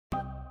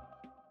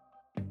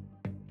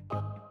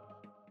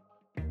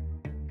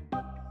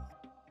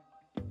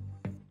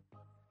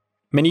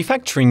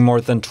Manufacturing more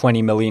than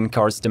 20 million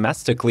cars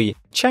domestically,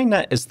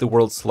 China is the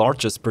world's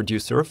largest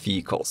producer of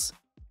vehicles.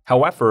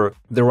 However,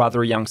 the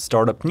rather young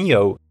startup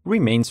Nio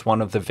remains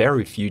one of the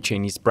very few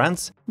Chinese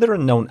brands that are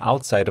known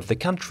outside of the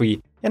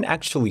country and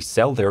actually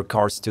sell their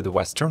cars to the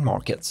Western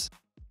markets.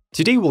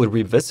 Today we'll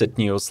revisit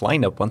Nio's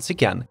lineup once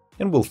again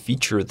and will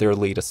feature their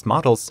latest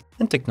models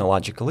and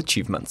technological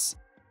achievements.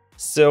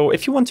 So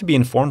if you want to be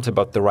informed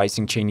about the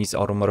rising Chinese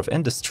automotive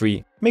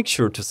industry, make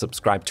sure to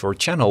subscribe to our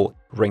channel,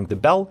 ring the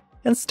bell,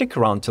 and stick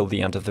around till the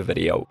end of the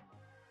video.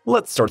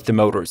 Let's start the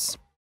motors.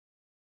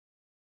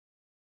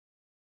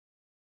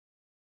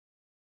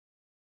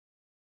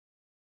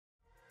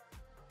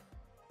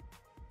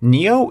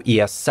 Nio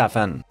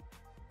ES7.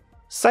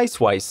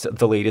 Size-wise,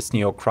 the latest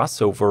Nio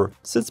crossover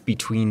sits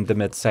between the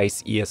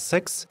mid-size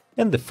ES6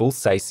 and the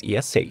full-size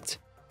ES8.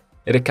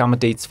 It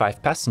accommodates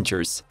 5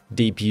 passengers,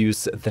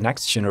 debuts the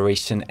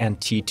next-generation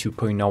NT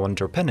 2.0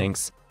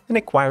 underpinnings, and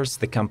acquires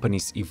the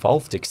company's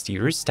evolved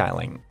exterior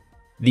styling.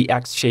 The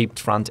X-shaped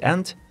front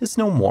end is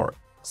no more,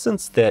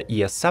 since the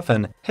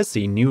ES7 has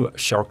a new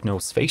shark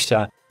nose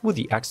fascia with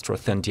the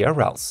extra-thin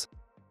DRLs.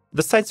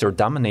 The sides are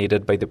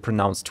dominated by the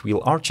pronounced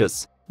wheel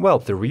arches, while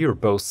the rear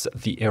boasts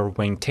the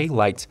air-wing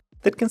taillight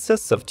that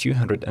consists of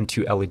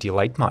 202 LED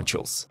light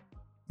modules.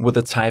 With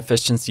its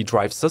high-efficiency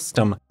drive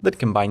system that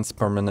combines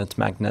permanent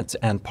magnet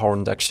and power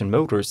induction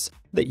motors,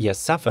 the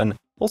ES7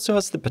 also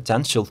has the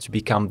potential to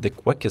become the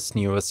quickest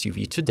Nio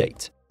SUV to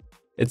date.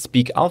 Its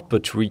peak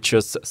output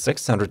reaches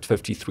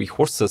 653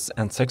 horses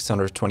and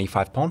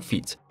 625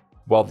 pound-feet,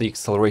 while the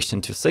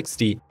acceleration to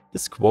 60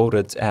 is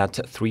quoted at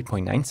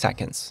 3.9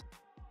 seconds.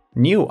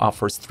 Nio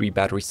offers 3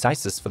 battery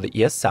sizes for the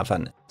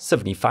ES7,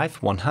 75,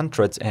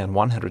 100 and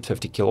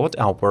 150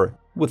 kWh,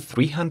 with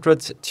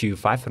 300 to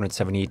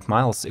 578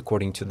 miles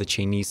according to the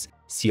Chinese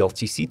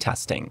CLTC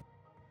testing.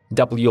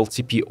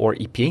 WLTP or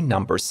EPA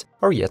numbers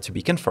are yet to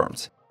be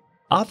confirmed.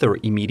 Other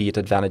immediate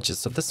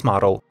advantages of this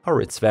model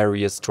are its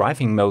various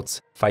driving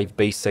modes, 5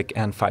 basic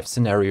and 5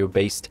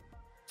 scenario-based,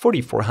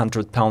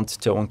 4,400 pound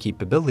towing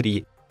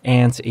capability,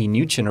 and a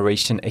new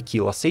generation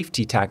Aquila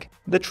safety tech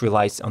that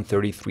relies on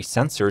 33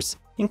 sensors,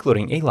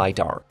 including a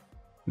LiDAR.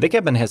 The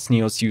cabin has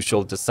Nio's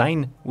usual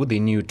design with a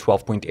new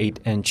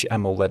 12.8-inch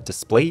AMOLED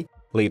display,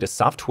 latest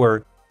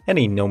software, and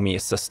a Nio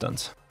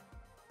assistant.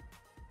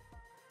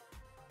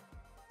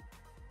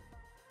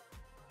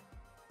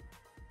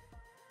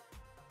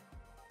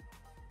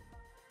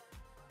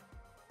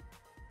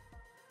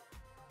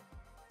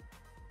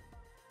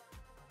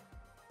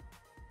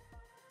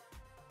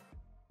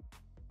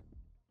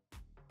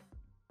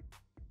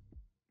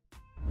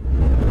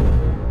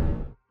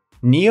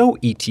 Nio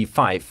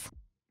ET5.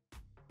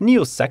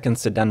 Nio's second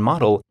sedan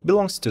model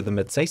belongs to the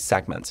midsize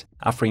segment,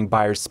 offering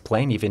buyers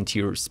plenty of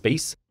interior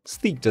space,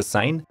 sleek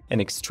design, and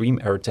extreme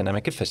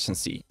aerodynamic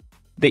efficiency.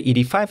 The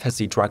ET5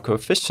 has a drag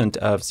coefficient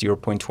of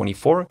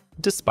 0.24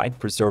 despite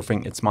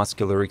preserving its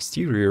muscular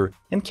exterior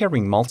and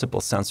carrying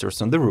multiple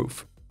sensors on the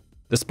roof.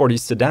 The sporty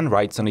sedan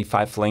rides on a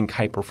 5-link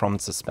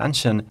high-performance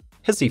suspension,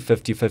 has a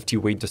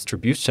 50-50 weight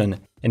distribution,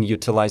 and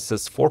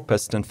utilizes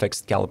 4-piston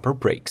fixed caliper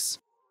brakes.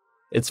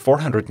 Its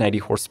 490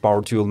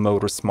 horsepower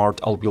dual-motor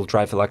smart all-wheel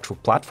drive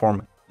electric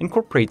platform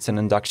incorporates an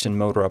induction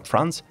motor up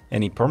front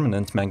and a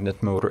permanent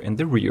magnet motor in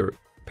the rear,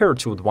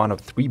 paired with one of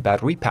 3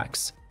 battery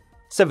packs: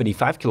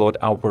 75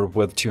 kWh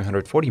with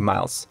 240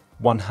 miles,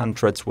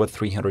 100 with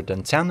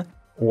 310,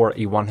 or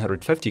a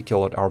 150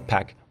 kWh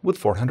pack with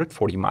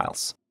 440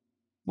 miles.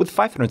 With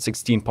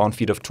 516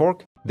 pound-feet of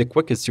torque, the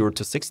quickest 0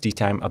 to 60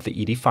 time of the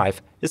ET5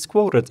 is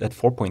quoted at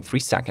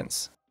 4.3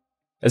 seconds.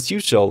 As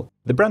usual,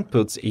 the brand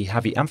puts a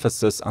heavy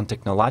emphasis on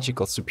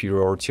technological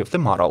superiority of the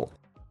model.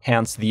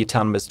 Hence, the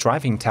autonomous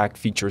driving tech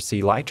features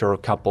a LiDAR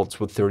coupled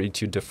with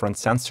 32 different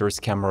sensors,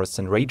 cameras,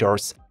 and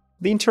radars.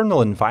 The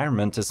internal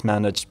environment is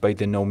managed by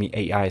the Nio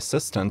AI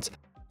assistant,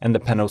 and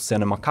the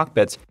Cinema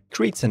cockpit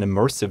creates an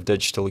immersive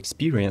digital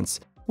experience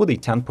with a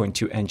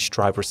 10.2-inch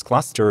driver's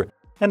cluster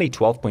and a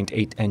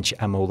 12.8-inch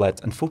AMOLED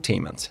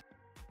infotainment.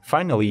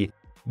 Finally,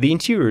 the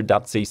interior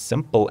adopts a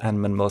simple and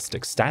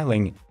minimalistic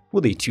styling,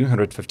 with a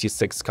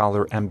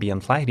 256-color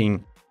ambient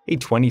lighting, a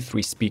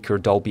 23-speaker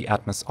Dolby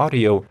Atmos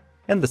audio,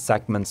 and the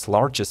segment's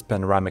largest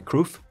panoramic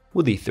roof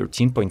with a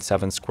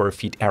 13.7 square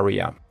feet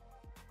area.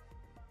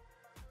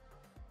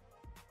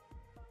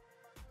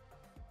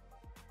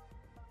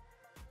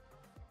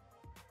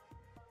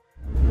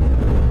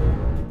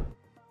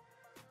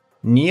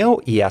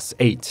 Nio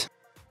ES8.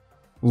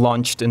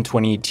 Launched in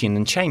 2018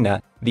 in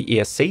China, the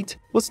ES8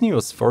 was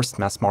Nio's first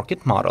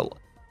mass-market model,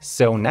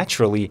 so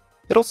naturally,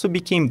 it also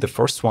became the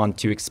first one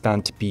to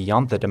expand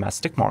beyond the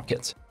domestic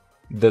market.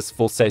 This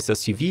full-size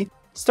SUV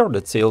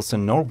started sales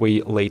in Norway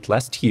late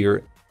last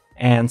year,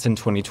 and in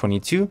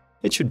 2022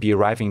 it should be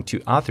arriving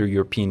to other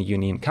European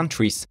Union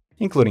countries,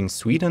 including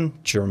Sweden,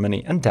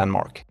 Germany, and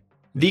Denmark.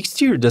 The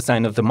exterior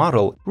design of the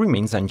model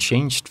remains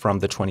unchanged from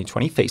the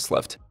 2020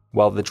 facelift,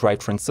 while the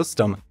drivetrain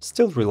system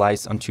still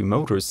relies on 2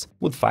 motors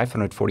with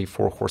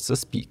 544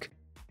 horses peak.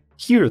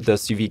 Here, the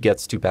SUV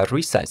gets 2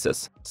 battery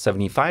sizes,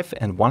 75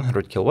 and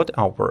 100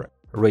 kWh,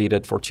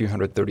 rated for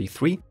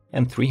 233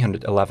 and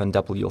 311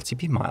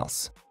 WLTP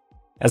miles.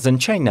 As in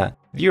China,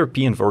 the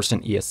European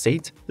version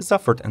ES8 is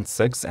offered in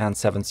 6 and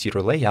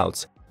 7-seater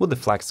layouts with a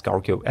flex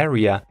cargo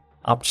area,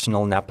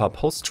 optional Napa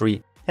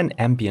upholstery, and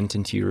ambient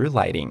interior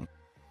lighting.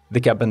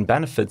 The cabin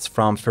benefits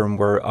from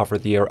firmware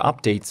over-the-air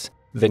updates.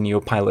 The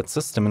Nio Pilot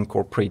system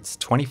incorporates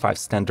 25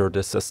 standard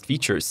assist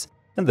features,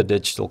 and the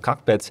digital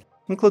cockpit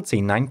includes a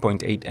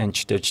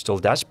 9.8-inch digital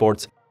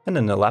dashboard and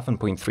an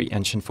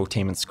 11.3-inch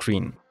infotainment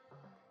screen.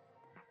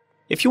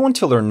 If you want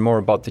to learn more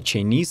about the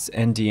Chinese,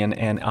 Indian,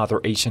 and other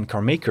Asian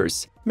car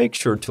makers, make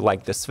sure to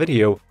like this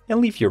video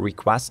and leave your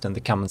request in the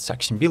comment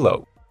section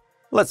below.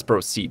 Let's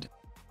proceed.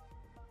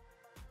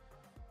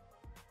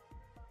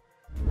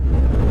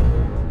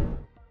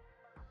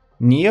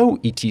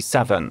 Nio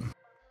ET7.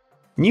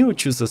 Nio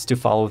chooses to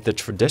follow the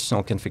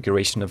traditional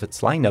configuration of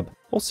its lineup,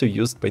 also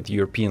used by the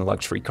European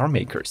luxury car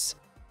makers.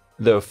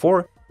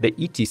 Therefore, the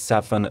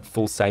ET7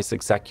 full-size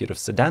executive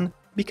sedan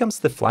becomes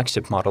the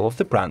flagship model of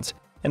the brand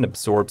and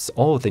absorbs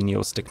all of the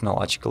Nio's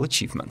technological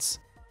achievements.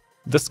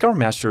 This car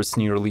measures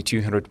nearly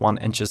 201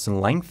 inches in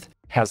length,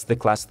 has the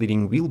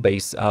class-leading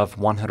wheelbase of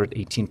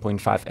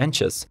 118.5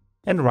 inches,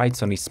 and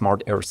rides on a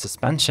smart air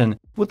suspension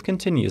with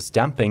continuous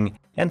damping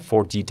and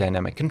 4D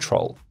dynamic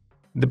control.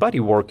 The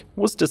bodywork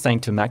was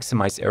designed to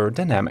maximize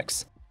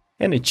aerodynamics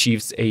and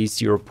achieves a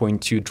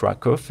 0.2 drag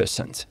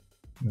coefficient.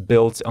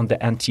 Built on the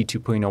NT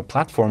 2.0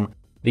 platform,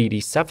 the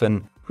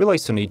ET7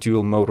 relies on a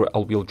dual-motor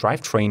all-wheel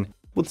drivetrain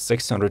with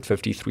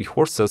 653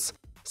 horses,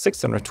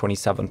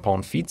 627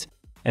 pound-feet,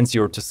 and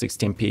 0 to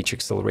 60 mph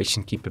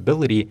acceleration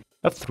capability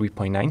of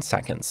 3.9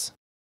 seconds.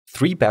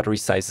 3 battery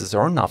sizes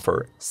are on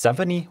offer: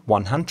 70,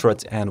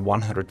 100, and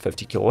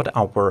 150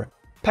 kWh,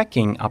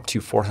 packing up to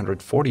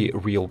 440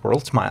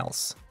 real-world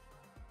miles.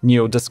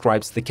 Nio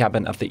describes the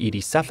cabin of the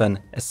ET7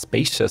 as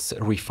spacious,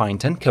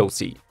 refined, and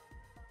cozy.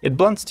 It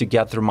blends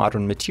together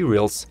modern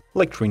materials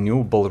like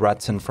renewable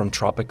rattan from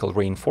tropical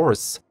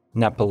rainforests,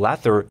 Napa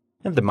leather,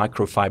 and the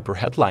microfiber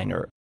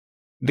headliner.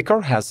 The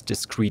car has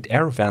discrete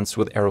air vents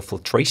with air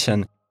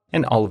filtration,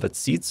 and all of its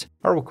seats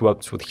are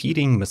equipped with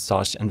heating,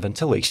 massage, and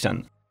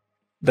ventilation.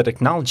 The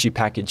technology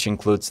package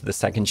includes the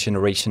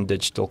second-generation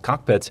digital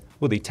cockpit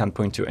with a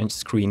 10.2-inch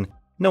screen,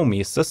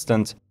 Nio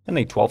Assistant, and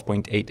a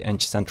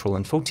 12.8-inch central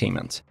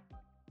infotainment.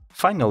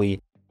 Finally,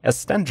 as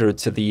standard,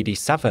 the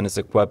ET7 is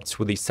equipped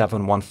with a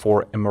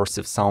 714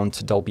 immersive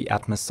sound Dolby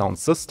Atmos sound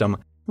system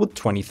with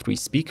 23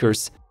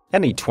 speakers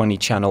and a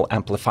 20-channel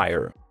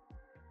amplifier.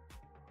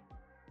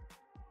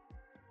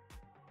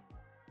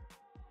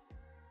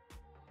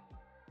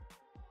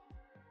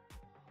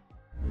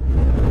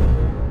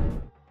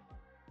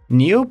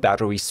 Nio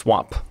Battery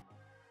Swap.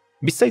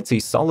 Besides a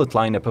solid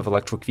lineup of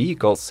electric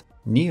vehicles,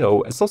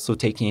 Nio is also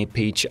taking a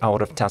page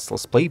out of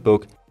Tesla's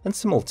playbook and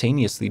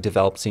simultaneously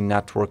develops a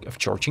network of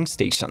charging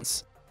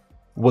stations.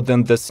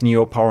 Within this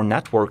Nio Power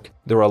network,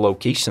 there are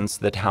locations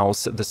that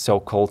house the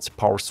so-called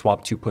Power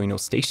Swap 2.0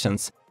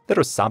 stations that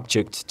are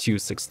subject to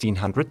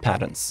 1600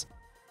 patents.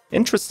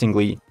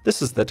 Interestingly,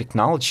 this is the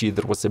technology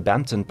that was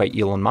abandoned by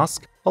Elon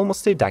Musk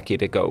almost a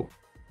decade ago.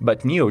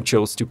 But Nio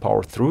chose to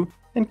power through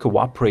and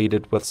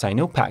cooperated with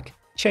Sinopec,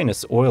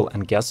 China's oil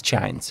and gas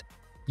giant.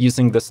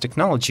 Using this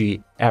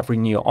technology, every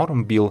Nio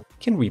automobile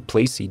can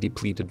replace a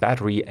depleted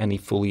battery in a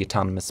fully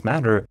autonomous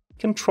manner,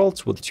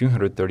 controlled with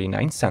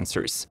 239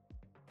 sensors.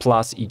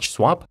 Plus, each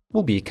swap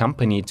will be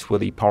accompanied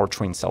with a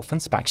powertrain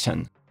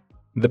self-inspection.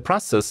 The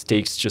process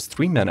takes just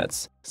 3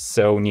 minutes,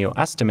 so Nio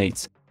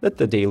estimates that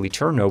the daily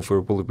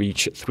turnover will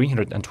reach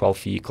 312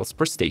 vehicles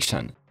per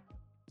station.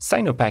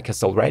 Sinopec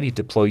has already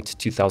deployed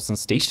 2,000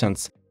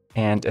 stations,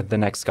 and in the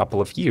next couple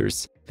of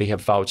years, they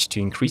have vouched to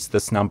increase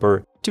this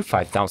number to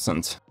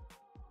 5,000.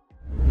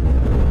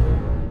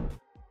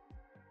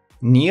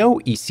 Nio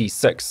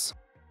EC6.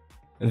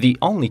 The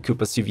only coupe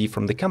SUV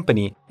from the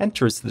company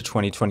enters the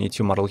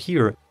 2022 model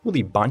year with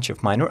a bunch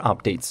of minor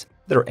updates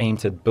that are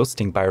aimed at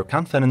boosting buyer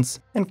confidence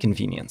and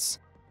convenience.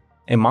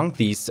 Among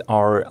these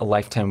are a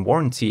lifetime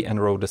warranty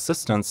and road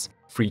assistance,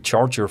 free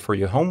charger for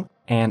your home,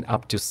 and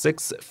up to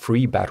 6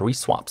 free battery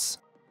swaps.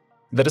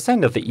 The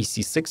design of the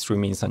EC6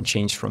 remains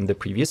unchanged from the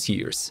previous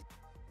years.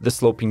 The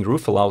sloping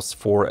roof allows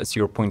for a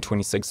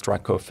 0.26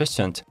 drag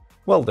coefficient,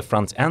 while the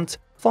front end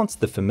flaunts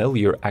the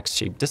familiar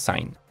X-shaped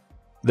design.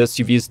 The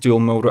SUV's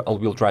dual-motor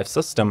all-wheel drive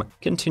system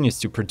continues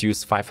to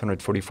produce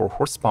 544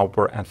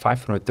 horsepower and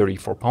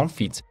 534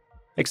 pound-feet.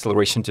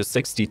 Acceleration to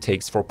 60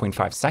 takes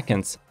 4.5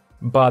 seconds,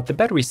 but the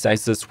battery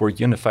sizes were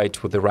unified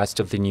with the rest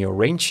of the Nio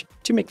range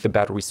to make the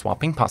battery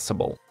swapping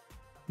possible.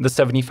 The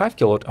 75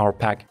 kWh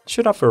pack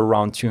should offer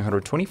around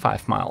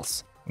 225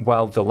 miles,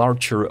 while the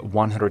larger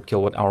 100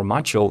 kWh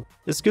module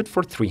is good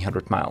for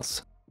 300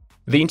 miles.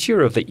 The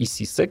interior of the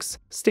EC6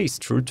 stays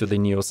true to the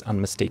Nio's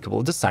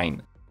unmistakable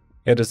design.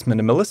 It is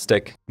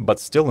minimalistic, but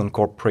still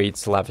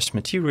incorporates lavish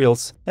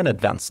materials and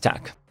advanced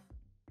tech.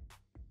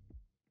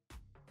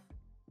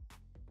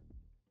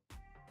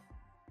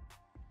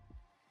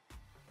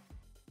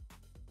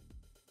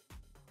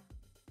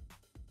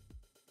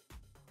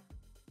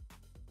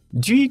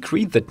 Do you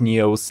agree that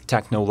Nio's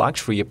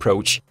techno-luxury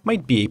approach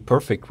might be a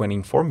perfect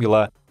winning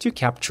formula to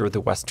capture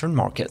the Western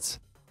markets?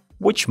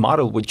 Which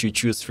model would you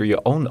choose for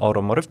your own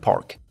automotive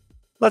park?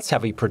 Let's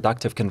have a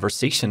productive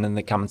conversation in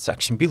the comment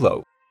section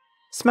below.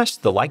 Smash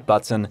the like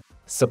button,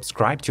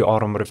 subscribe to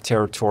Automotive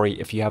Territory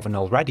if you haven't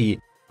already,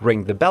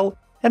 ring the bell,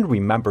 and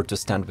remember to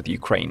stand with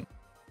Ukraine.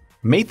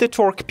 May the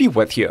torque be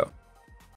with you!